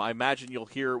 I imagine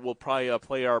we'll probably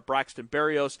play our Braxton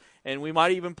Berrios, and we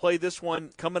might even play this one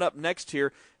coming up next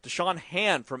here. Deshaun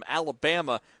Hand from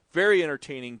Alabama. Very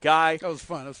entertaining guy. That was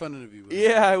fun. That was a fun interview.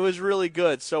 Yeah, it was really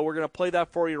good. So we're going to play that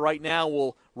for you right now.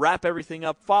 We'll wrap everything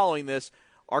up following this.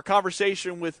 Our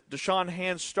conversation with Deshaun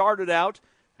Hand started out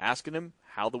asking him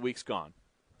how the week's gone.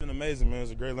 It's been amazing, man.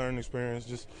 It's a great learning experience.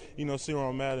 Just, see where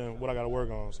I'm at and what I got to work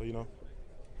on. So,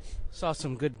 Saw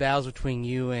some good battles between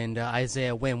you and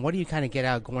Isaiah Wynn. What do you kind of get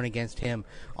out going against him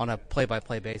on a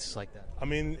play-by-play basis like that? I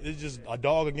mean, it's just a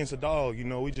dog against a dog.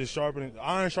 We just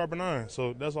iron sharpen iron.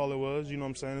 So that's all it was. You know what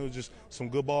I'm saying? It was just some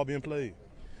good ball being played.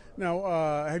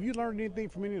 Now, have you learned anything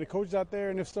from any of the coaches out there?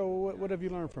 And if so, what have you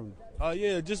learned from them?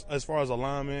 Yeah, just as far as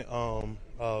alignment,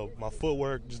 my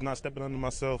footwork, just not stepping under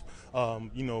myself,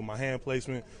 my hand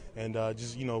placement, and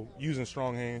just, using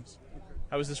strong hands.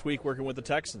 How was this week working with the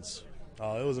Texans?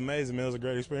 It was amazing, man. It was a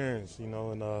great experience, and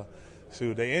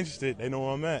they interested. They know where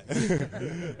I'm at.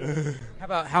 How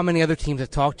about how many other teams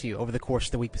have talked to you over the course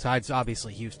of the week besides,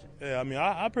 obviously, Houston? Yeah, I mean,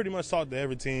 I pretty much talked to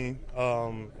every team.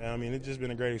 And, I mean, it's just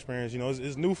been a great experience.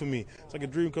 It's new for me. It's like a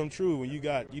dream come true when you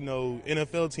got,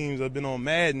 NFL teams that have been on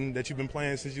Madden that you've been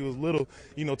playing since you was little,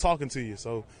 talking to you.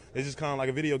 So it's just kind of like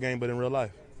a video game, but in real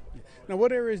life. Now,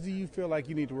 what areas do you feel like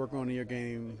you need to work on in your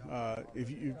game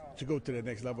to go to the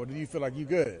next level? Do you feel like you're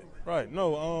good? Right.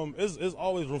 No, it's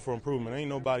always room for improvement. Ain't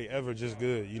nobody ever just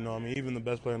good. Even the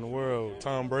best player in the world,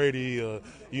 Tom Brady,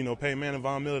 Peyton Manning,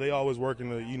 Von Miller, they always working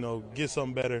to, get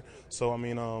something better. So, I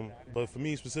mean, but for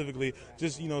me specifically,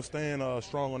 just, staying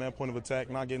strong on that point of attack,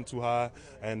 not getting too high,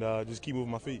 and just keep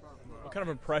moving my feet. What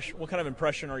kind of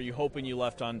impression are you hoping you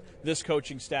left on this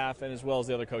coaching staff and as well as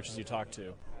the other coaches you talked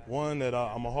to? One, that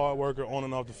I'm a hard worker on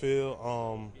and off the field.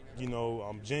 I'm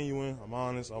genuine. I'm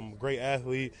honest. I'm a great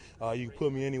athlete. You can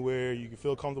put me anywhere. You can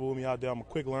feel comfortable with me out there. I'm a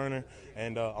quick learner,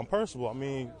 and I'm personable. I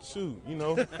mean,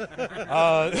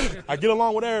 I get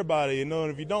along with everybody, and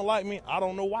if you don't like me, I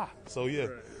don't know why. So, yeah.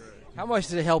 How much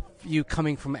did it help you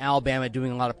coming from Alabama,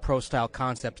 doing a lot of pro-style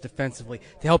concepts defensively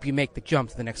to help you make the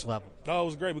jump to the next level? Oh, it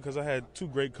was great because I had two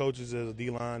great coaches as a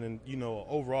D-line and,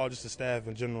 overall just the staff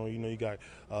in general. You got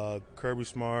Kirby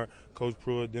Smart, Coach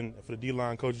Pruitt. Then for the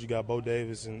D-line coaches, you got Bo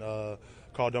Davis and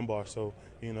Carl Dunbar. So,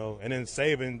 and then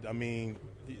Saban, I mean,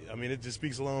 it just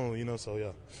speaks alone, so,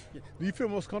 yeah. Do you feel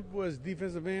most comfortable as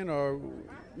defensive end or,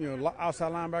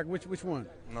 outside linebacker? Which one?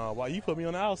 No, why you put me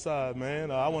on the outside,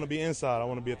 man? I want to be inside. I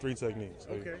want to be a 3 technique. So,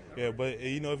 okay. Yeah, but,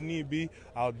 if need be,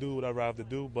 I'll do whatever I have to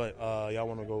do. But, I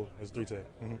want to go as 3 tech.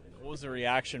 Mm-hmm. What was the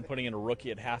reaction putting in a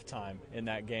rookie at halftime in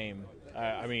that game?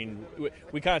 I mean,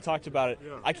 we kind of talked about it.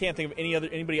 Yeah. I can't think of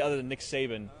anybody other than Nick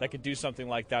Saban that could do something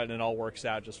like that, and it all works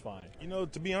out just fine.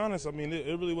 To be honest, I mean,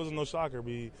 it really wasn't no shocker.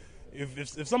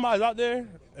 If somebody's out there,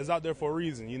 it's out there for a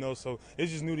reason, so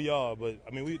it's just new to y'all. But,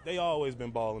 I mean, they always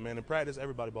been balling, man. In practice,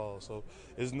 everybody balls, so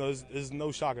it's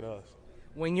no shocker to us.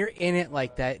 When you're in it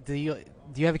like that, do you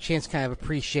have a chance to kind of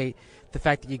appreciate the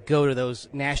fact that you go to those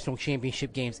national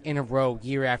championship games in a row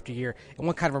year after year, and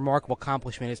what kind of remarkable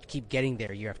accomplishment it is to keep getting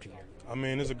there year after year? I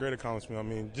mean, it's a great accomplishment. I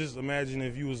mean, just imagine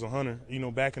if you was a hunter,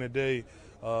 back in the day,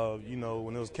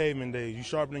 when it was caveman days, you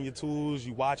sharpening your tools,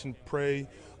 you watch and pray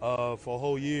for a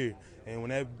whole year. And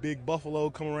when that big buffalo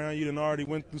come around, you done already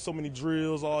went through so many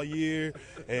drills all year,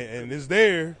 and it's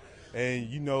there. And,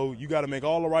 you got to make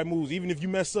all the right moves. Even if you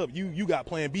mess up, you got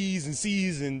plan B's and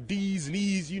C's and D's and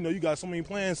E's. You got so many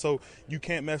plans, so you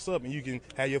can't mess up, and you can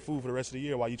have your food for the rest of the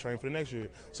year while you train for the next year.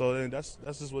 So then that's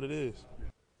just what it is.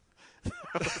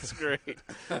 That's great.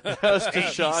 That was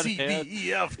Deshaun C, Hand. D,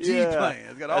 E, F, G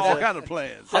plans. Got all kind of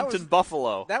plans. Hunting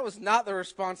buffalo. That was not the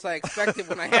response I expected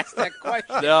when I asked that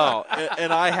question. No,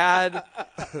 and I had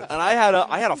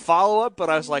a follow up, but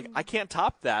I was like, I can't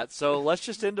top that. So let's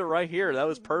just end it right here. That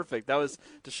was perfect. That was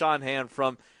Deshaun Hand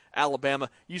from Alabama.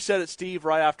 You said it, Steve,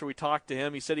 right after we talked to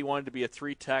him. He said he wanted to be a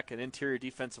 3-tech, an interior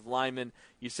defensive lineman.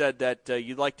 You said that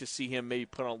you'd like to see him maybe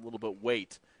put on a little bit of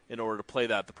weight in order to play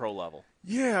that at the pro level.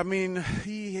 Yeah, I mean,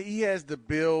 he has the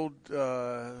build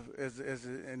as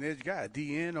an edge guy,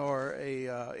 DN or a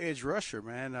edge rusher,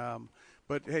 man.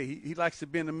 But, hey, he likes to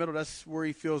be in the middle. That's where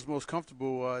he feels most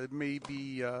comfortable. It may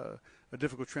be a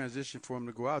difficult transition for him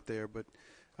to go out there, but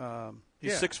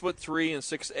he's 6'3" and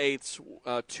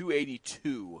 6'8",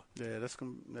 282. Yeah, that's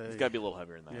he's got to be a little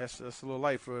heavier than that. Yes, that's a little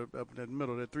light for up in that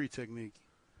middle, that 3 technique.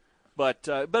 But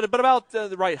about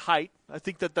the right height, I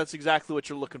think that's exactly what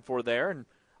you're looking for there. And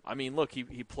I mean, look,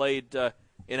 he played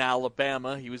in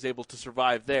Alabama. He was able to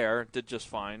survive there, did just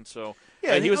fine. So,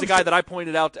 yeah, and he was a guy that I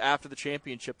pointed out after the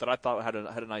championship that I thought had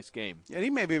a nice game. Yeah, he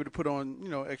may be able to put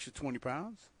on extra 20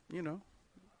 pounds.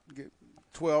 Get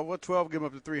 12. 12? Give him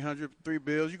up to 300. 3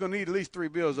 bills. You're gonna need at least 3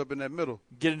 bills up in that middle.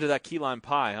 Get into that key lime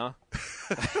pie, huh?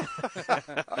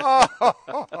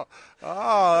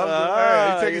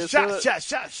 Taking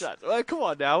shots. Well, come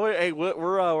on now.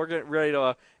 We're getting ready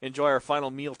to enjoy our final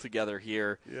meal together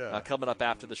here. Yeah. Coming up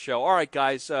after the show. All right,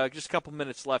 guys. Just a couple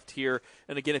minutes left here.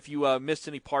 And again, if you missed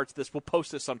any parts of this, we'll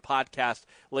post this on podcast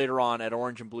later on at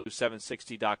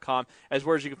orangeandblue760.com, as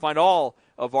well as you can find all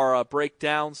of our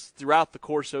breakdowns throughout the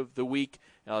course of the week.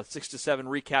 6 to 7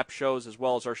 recap shows, as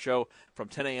well as our show from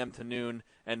 10 a.m. to noon.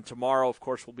 And tomorrow, of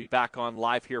course, we'll be back on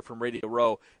live here from Radio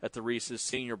Row at the Reese's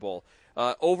Senior Bowl.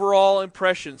 Overall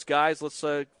impressions, guys. Let's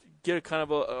get a kind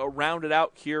of a rounded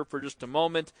out here for just a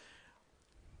moment.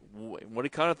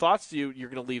 What kind of thoughts you're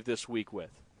going to leave this week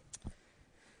with?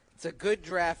 It's a good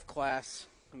draft class.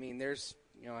 I mean, there's,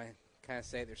 I kind of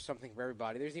say there's something for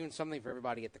everybody. There's even something for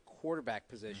everybody at the quarterback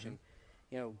position.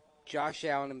 Mm-hmm. Josh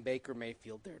Allen and Baker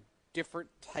Mayfield, they're different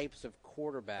types of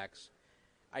quarterbacks.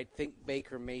 I think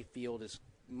Baker Mayfield is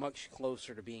much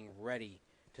closer to being ready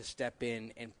to step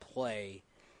in and play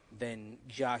than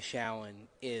Josh Allen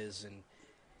is. And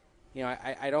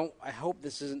I hope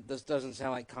this doesn't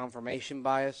sound like confirmation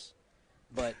bias,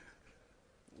 but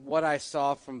what I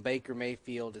saw from Baker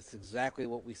Mayfield is exactly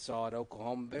what we saw at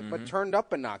Oklahoma, but turned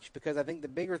up a notch, because I think the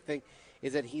bigger thing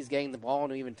is that he's getting the ball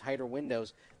into even tighter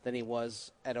windows than he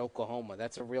was at Oklahoma.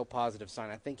 That's a real positive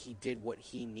sign. I think he did what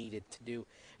he needed to do.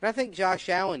 And I think Josh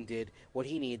Allen did what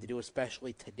he needed to do,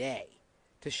 especially today,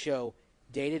 to show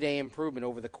day-to-day improvement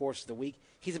over the course of the week.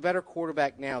 He's a better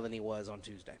quarterback now than he was on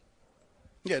Tuesday.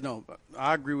 Yeah, no,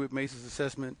 I agree with Mason's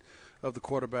assessment of the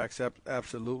quarterbacks,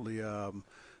 absolutely.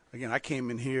 Again, I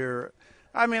came in here.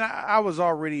 I mean, I was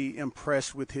already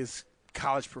impressed with his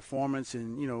college performance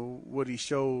and, what he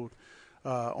showed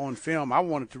on film. I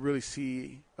wanted to really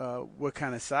see what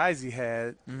kind of size he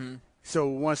had. Mm-hmm. So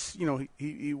once,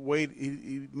 he weighed,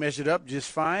 he measured up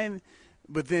just fine.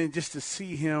 But then just to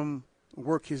see him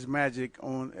work his magic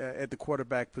on at the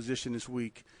quarterback position this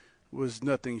week was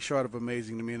nothing short of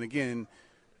amazing to me. And again,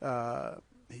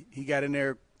 he got in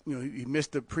there. He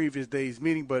missed the previous day's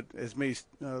meeting, but as Mace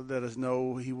let us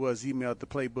know, he was emailed the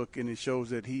playbook, and it shows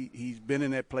that he's been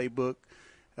in that playbook.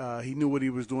 He knew what he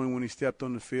was doing when he stepped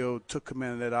on the field, took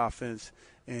command of that offense,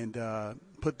 and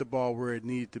put the ball where it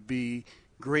needed to be.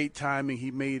 Great timing. He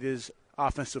made his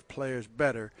offensive players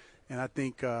better, and I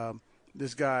think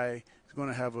this guy is going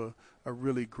to have a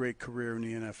really great career in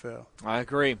the NFL. I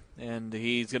agree, and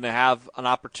he's going to have an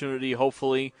opportunity,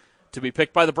 hopefully, to be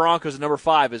picked by the Broncos at number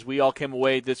 5, as we all came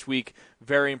away this week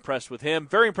very impressed with him.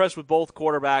 Very impressed with both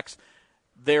quarterbacks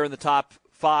there in the top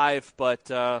 5, but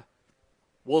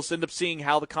we'll end up seeing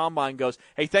how the combine goes.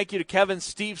 Hey, thank you to Kevin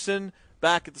Steveson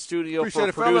back at the studio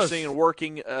for producing and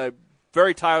working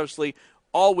very tirelessly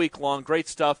all week long. Great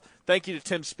stuff. Thank you to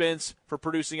Tim Spence for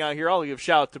producing out here. I'll give a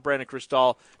shout out to Brandon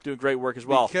Cristal, doing great work as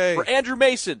well. BK. For Andrew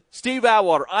Mason, Steve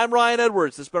Atwater, I'm Ryan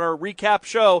Edwards. This has been our recap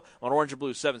show on Orange and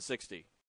Blue 760.